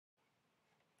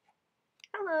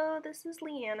Hello, this is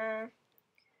Leanna.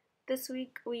 This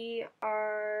week we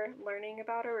are learning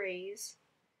about arrays,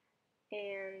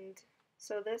 and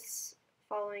so this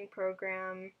following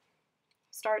program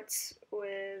starts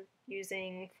with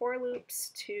using for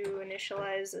loops to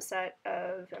initialize a set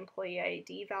of employee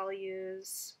ID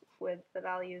values with the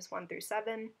values 1 through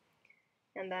 7,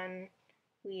 and then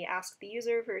we ask the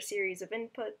user for a series of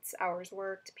inputs, hours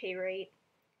worked, pay rate,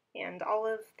 and all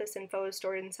of this info is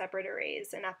stored in separate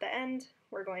arrays, and at the end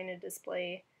we're going to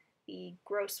display the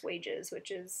gross wages, which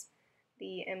is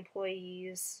the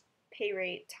employee's pay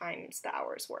rate times the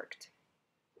hours worked.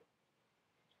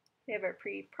 We have our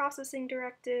pre-processing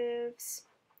directives,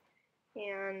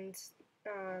 and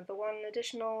the one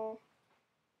additional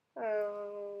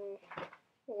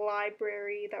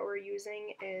library that we're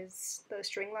using is the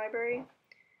string library,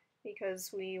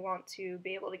 because we want to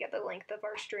be able to get the length of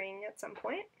our string at some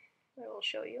point. I will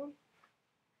show you.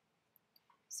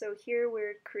 So here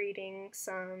we're creating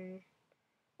some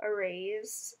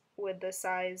arrays with the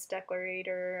size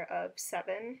declarator of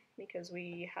 7, because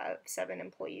we have 7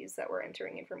 employees that we're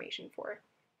entering information for.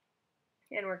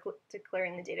 And we're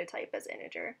declaring the data type as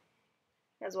integer,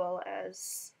 as well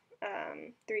as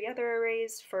 3 other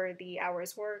arrays for the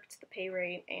hours worked, the pay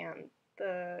rate, and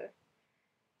the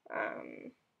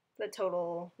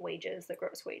total wages, the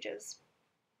gross wages.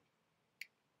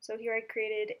 So here I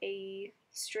created a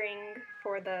string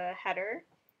for the header,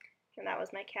 and that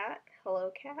was my cat,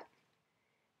 hello cat.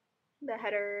 The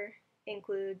header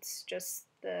includes just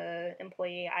the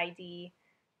employee ID,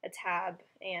 a tab,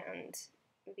 and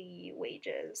the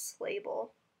wages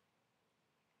label.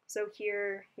 So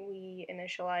here we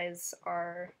initialize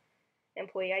our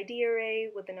employee ID array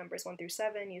with the numbers 1 through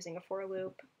 7 using a for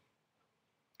loop.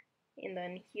 And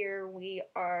then here we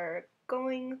are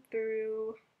going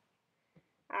through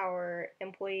our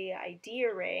employee ID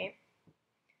array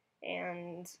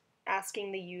and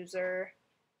asking the user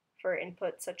for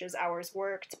inputs such as hours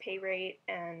worked, pay rate,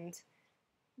 and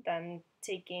then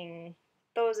taking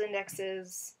those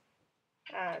indexes,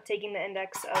 taking the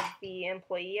index of the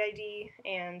employee ID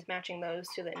and matching those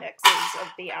to the indexes of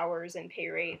the hours and pay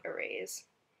rate arrays.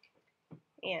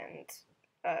 And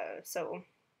so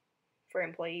for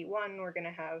employee 1, we're going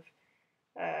to have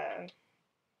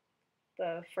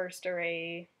the first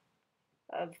array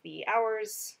of the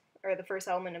hours, or the first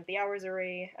element of the hours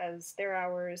array as their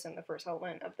hours, and the first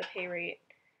element of the pay rate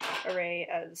array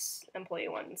as employee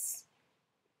 1's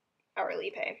hourly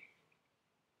pay.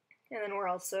 And then we're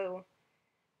also,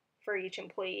 for each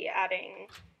employee, adding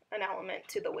an element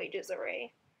to the wages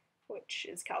array, which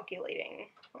is calculating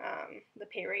the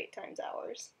pay rate times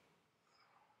hours.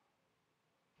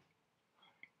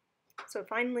 So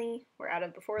finally, we're out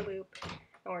of the for loop,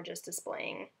 and we're just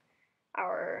displaying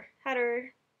our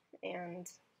header, and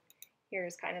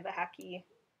here's kind of a hacky,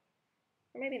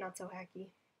 or maybe not so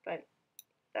hacky, but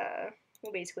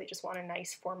we basically just want a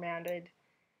nice formatted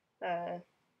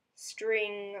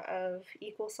string of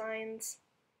equal signs.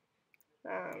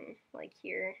 Like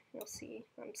here, you'll see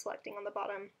I'm selecting on the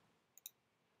bottom.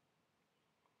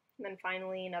 And then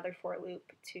finally another for loop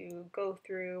to go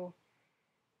through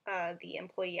the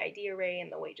employee ID array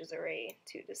and the wages array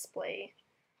to display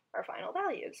our final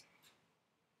values.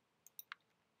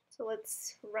 So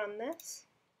let's run this.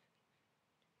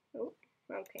 Oh,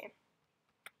 okay.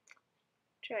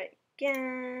 Try it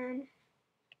again.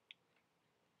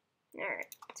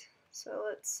 Alright, so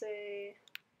let's say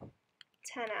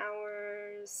 10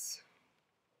 hours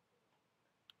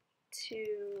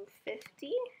to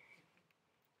 50.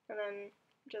 And then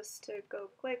just to go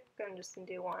quick, I'm just going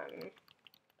to do one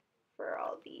for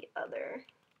all the other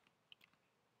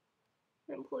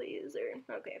employees.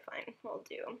 Or okay, fine, we'll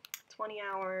do 20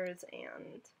 hours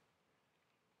and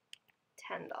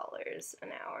 $10 an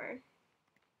hour.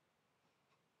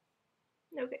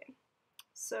 Okay,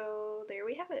 so there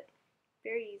we have it.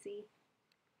 Very easy.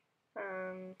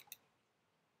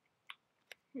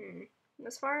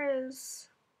 As far as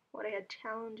what I had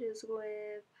challenges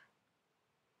with,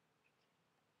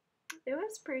 it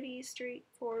was pretty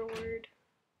straightforward,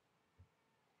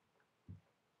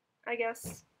 I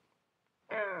guess.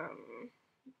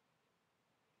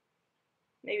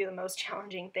 Maybe the most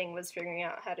challenging thing was figuring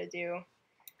out how to do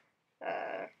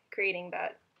creating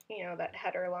that, that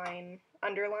header line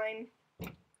underline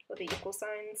with the equal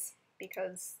signs,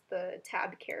 because the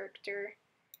tab character,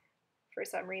 for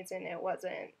some reason, it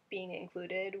wasn't being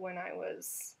included when I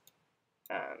was,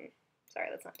 sorry,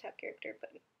 that's not tab character, but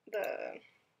the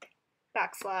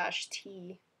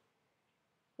 \T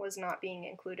was not being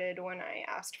included when I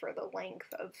asked for the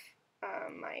length of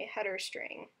my header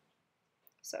string.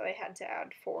 So I had to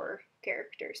add 4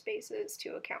 character spaces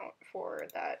to account for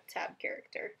that tab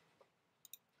character.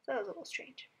 So that was a little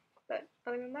strange. But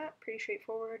other than that, pretty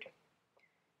straightforward.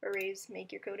 Arrays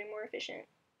make your coding more efficient.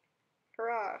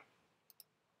 Hurrah!